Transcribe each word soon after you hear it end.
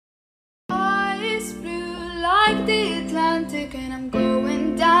the Atlantic, and I'm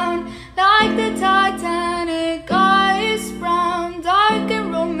going down like the Titanic. Eyes brown, dark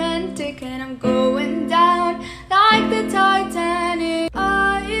and romantic, and I'm going down like the Titanic.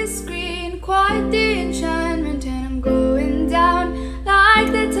 Eyes green, quite the enchantment, and I'm going down like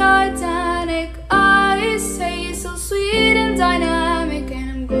the Titanic. Eyes hazel, sweet and dynamic, and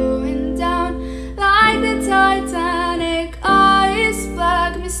I'm going down like the Titanic. Eyes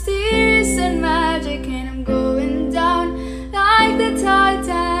black, mysterious and magic, and I'm going down like the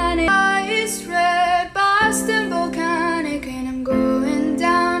Titanic. Eyes red, vast and volcanic, and I'm going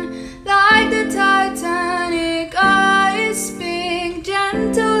down like the Titanic. Eyes pink,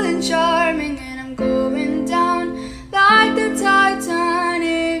 gentle and charming, and I'm going down like the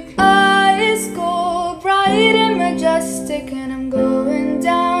Titanic. Eyes gold, bright and majestic, and I'm going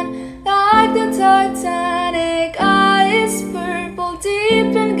down like the Titanic. Eyes purple,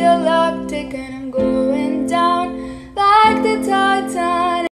 deep and galactic,